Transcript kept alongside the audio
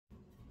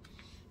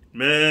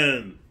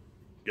Man,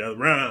 gather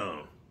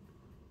round.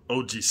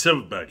 OG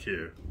SilverBack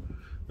here.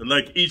 And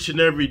like each and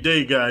every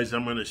day, guys,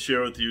 I'm going to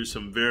share with you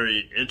some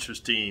very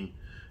interesting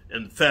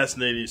and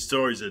fascinating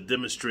stories that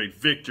demonstrate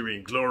victory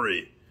and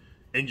glory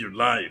in your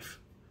life.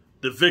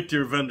 The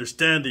victory of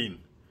understanding.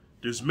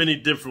 There's many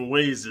different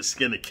ways to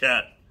skin a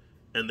cat.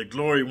 And the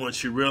glory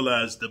once you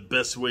realize the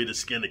best way to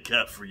skin a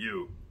cat for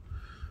you.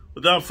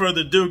 Without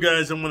further ado,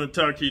 guys, I'm going to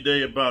talk to you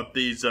today about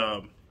these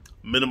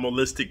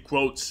minimalistic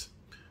quotes.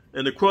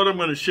 And the quote I'm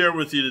going to share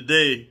with you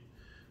today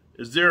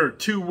is there are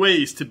two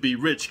ways to be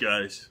rich,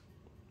 guys.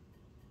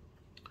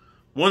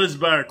 One is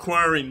by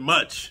acquiring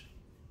much,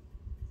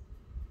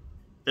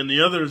 and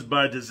the other is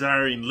by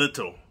desiring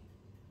little.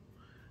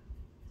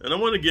 And I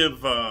want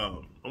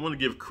to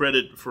give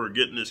credit for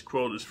getting this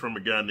quote. It's from a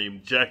guy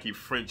named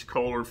French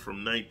Koller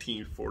from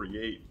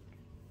 1948.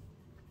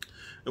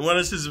 And while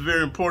this is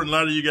very important, a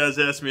lot of you guys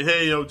ask me,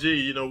 hey, OG,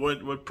 you know,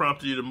 what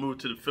prompted you to move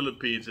to the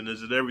Philippines? And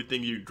is it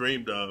everything you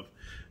dreamed of?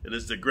 And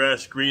is the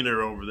grass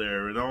greener over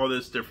there? And all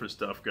this different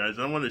stuff, guys.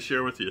 And I want to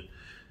share with you.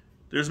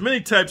 There's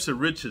many types of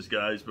riches,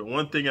 guys. But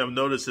one thing I've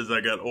noticed as I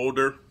got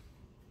older,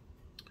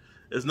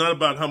 it's not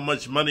about how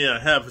much money I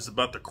have. It's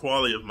about the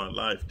quality of my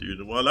life, dude.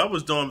 And while I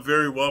was doing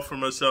very well for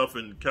myself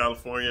in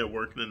California,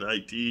 working in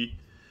IT,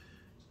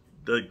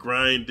 the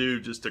grind,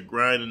 dude, just the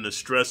grind and the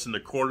stress and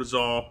the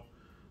cortisol.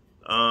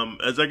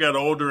 As I got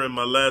older and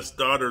my last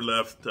daughter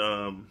left,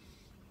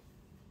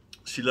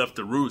 she left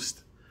the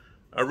roost.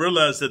 I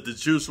realized that the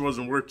juice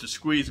wasn't worth the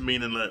squeeze,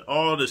 meaning like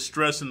all the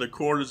stress and the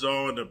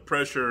cortisol and the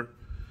pressure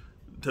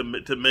to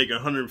make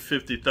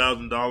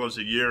 $150,000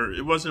 a year,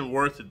 it wasn't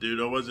worth it,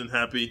 dude. I wasn't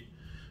happy.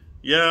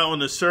 Yeah, on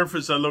the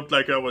surface, I looked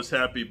like I was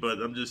happy,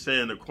 but I'm just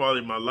saying the quality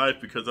of my life,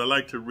 because I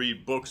like to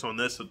read books on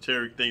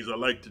esoteric things. I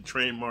like to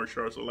train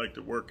martial arts. I like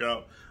to work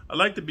out. I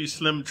like to be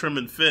slim, trim,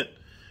 and fit.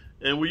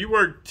 And when you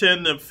work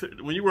 10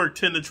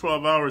 to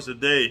 12 hours a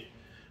day,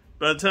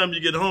 by the time you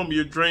get home,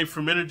 you're drained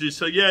from energy.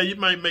 So yeah, you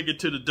might make it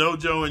to the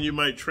dojo and you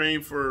might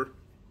train for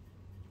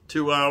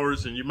 2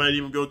 hours and you might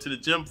even go to the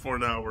gym for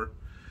an hour.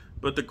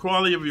 But the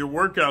quality of your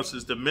workouts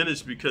is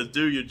diminished because,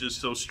 dude, you're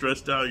just so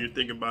stressed out. You're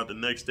thinking about the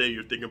next day.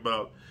 You're thinking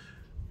about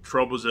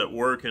troubles at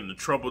work and the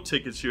trouble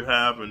tickets you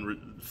have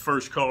and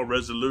first call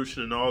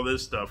resolution and all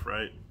this stuff,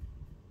 right?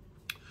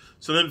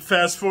 So then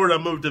fast forward, I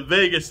moved to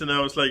Vegas and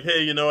I was like,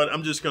 hey, you know what?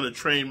 I'm just going to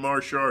train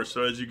martial arts.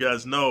 So as you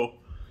guys know,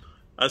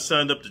 I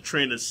signed up to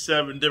train at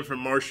 7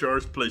 different martial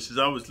arts places.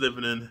 I was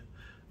living in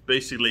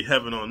basically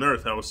heaven on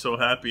earth. I was so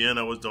happy, and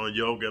I was doing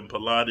yoga and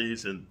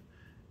Pilates and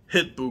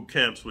HIT boot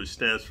camps, which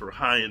stands for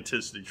high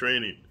intensity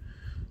training.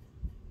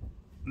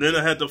 Then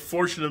I had the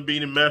fortune of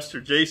being in Master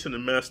Jason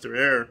and Master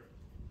Air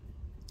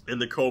in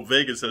the cold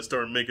Vegas. I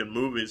started making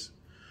movies.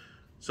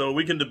 So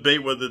we can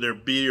debate whether they're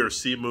B or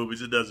C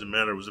movies. It doesn't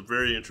matter. It was a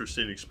very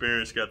interesting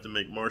experience. Got to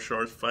make martial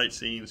arts fight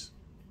scenes.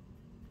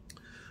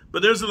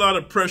 But there's a lot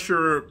of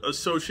pressure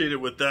associated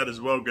with that as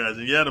well, guys.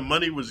 And yeah, the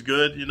money was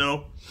good, you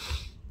know.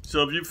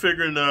 So if you're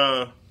figuring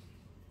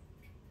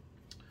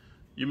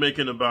you're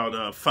making about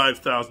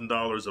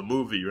 $5,000 a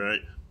movie, right?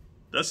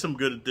 That's some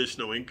good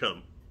additional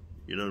income.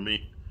 You know what I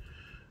mean?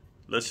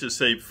 Let's just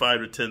say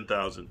 $5,000 to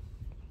 $10,000.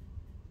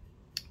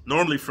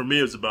 Normally for me,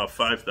 it was about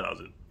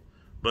 $5,000.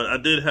 But I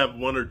did have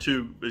one or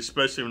two,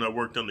 especially when I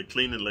worked on the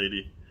cleaning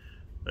lady.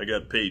 I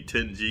got paid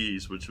 10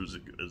 G's, which was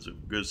a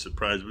good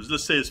surprise. But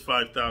let's say it's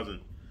 $5,000.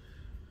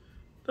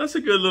 That's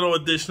a good little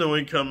additional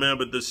income, man.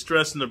 But the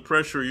stress and the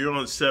pressure, you're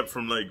on set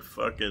from like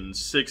fucking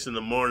 6 in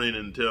the morning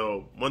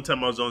until, one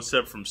time I was on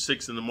set from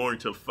 6 in the morning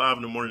till 5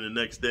 in the morning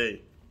the next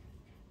day.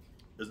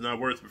 It's not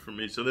worth it for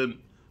me. So then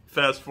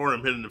fast forward,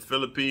 I'm hitting the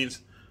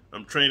Philippines.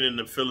 I'm training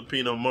in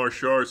Filipino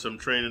martial arts. I'm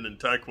training in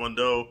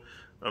Taekwondo.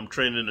 I'm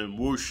training in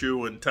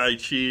Wushu and Tai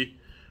Chi.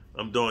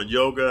 I'm doing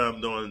yoga.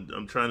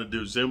 I'm trying to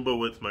do Zumba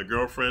with my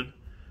girlfriend.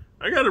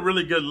 I got a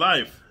really good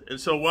life. And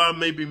so while I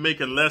may be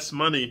making less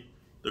money,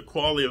 the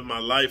quality of my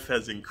life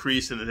has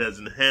increased and it has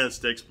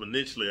enhanced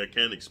exponentially. I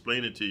can't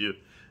explain it to you.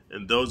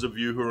 And those of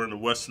you who are in the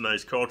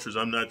westernized cultures,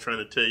 I'm not trying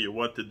to tell you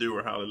what to do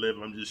or how to live.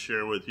 I'm just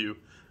sharing with you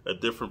a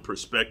different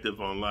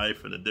perspective on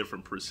life and a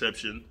different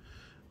perception.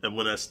 And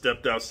when I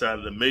stepped outside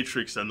of the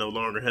matrix, I no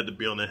longer had to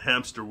be on a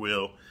hamster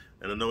wheel.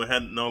 And I know I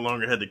no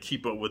longer had to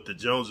keep up with the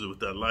Joneses with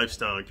that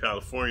lifestyle in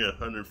California,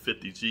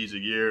 150 G's a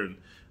year. And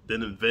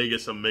then in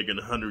Vegas, I'm making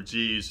 100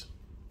 G's.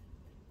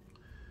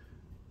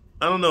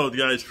 I don't know,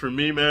 guys. For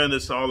me, man,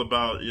 it's all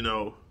about, you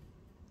know,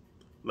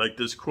 like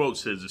this quote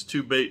says, there's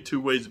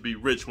two ways to be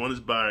rich. One is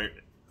by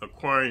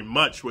acquiring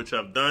much, which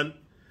I've done.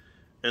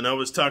 And I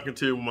was talking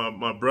to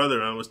my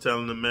brother, and I was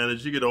telling him, man,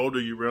 as you get older,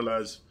 you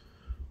realize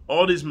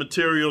all these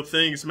material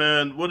things,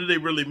 man, what do they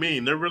really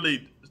mean? They're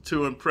really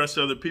to impress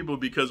other people,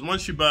 because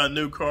once you buy a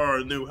new car or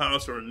a new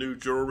house or a new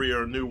jewelry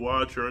or a new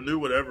watch or a new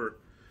whatever,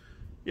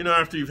 you know,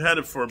 after you've had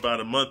it for about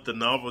a month, the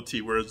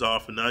novelty wears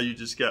off, and now you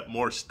just got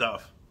more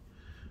stuff.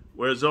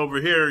 Whereas over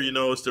here, you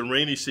know, it's the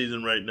rainy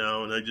season right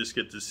now, and I just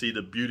get to see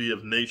the beauty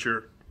of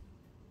nature.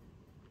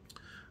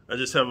 I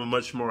just have a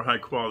much more high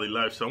quality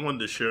life. So I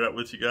wanted to share that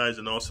with you guys,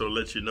 and also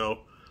let you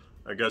know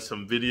I got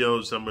some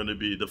videos.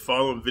 The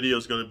following video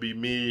is going to be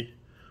me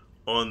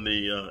on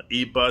the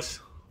e-bus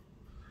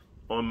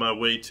on my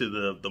way to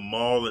the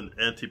mall in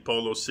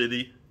Antipolo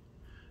City.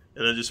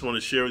 And I just want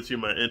to share with you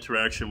my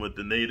interaction with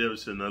the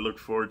natives, and I look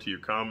forward to your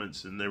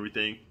comments and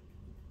everything.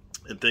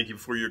 And thank you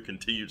for your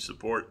continued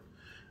support.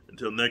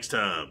 Until next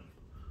time,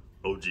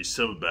 OG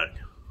SilverBack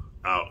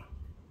out.